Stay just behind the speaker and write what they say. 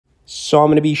So I'm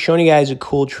going to be showing you guys a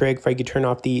cool trick for you can turn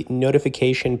off the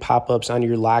notification pop-ups on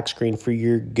your lock screen for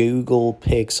your Google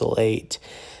Pixel 8.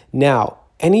 Now,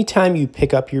 anytime you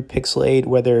pick up your Pixel 8,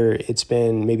 whether it's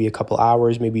been maybe a couple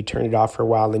hours, maybe you turn it off for a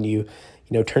while, then you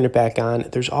turn it back on,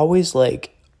 there's always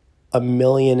like a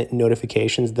million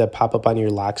notifications that pop up on your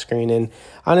lock screen, and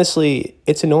honestly,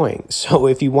 it's annoying. So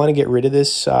if you want to get rid of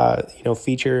this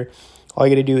feature, all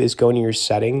you got to do is go into your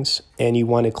settings and you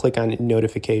want to click on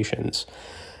notifications.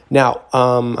 Now,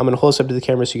 I'm going to hold this up to the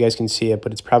camera so you guys can see it,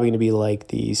 but it's probably going to be like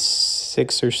the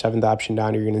 6th or 7th option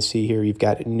down. You're going to see here, you've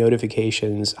got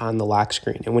notifications on the lock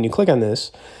screen. And when you click on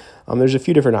this, there's a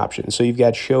few different options. So you've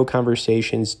got show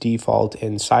conversations, default,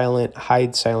 and silent,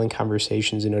 hide silent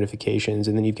conversations and notifications,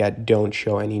 and then you've got don't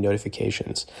show any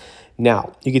notifications.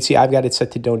 Now, you can see I've got it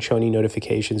set to don't show any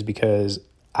notifications because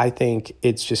I think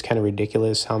it's just kind of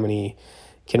ridiculous how many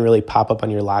can really pop up on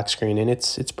your lock screen, and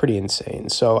it's pretty insane.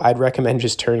 So I'd recommend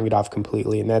just turning it off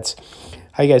completely, and that's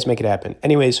how you guys make it happen.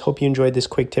 Anyways, hope you enjoyed this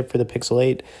quick tip for the Pixel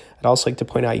 8. I'd also like to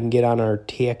point out you can get on our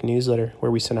tech newsletter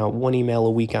where we send out 1 email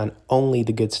a week on only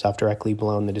the good stuff directly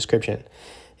below in the description.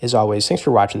 As always, thanks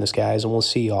for watching this, guys, and we'll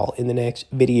see y'all in the next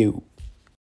video.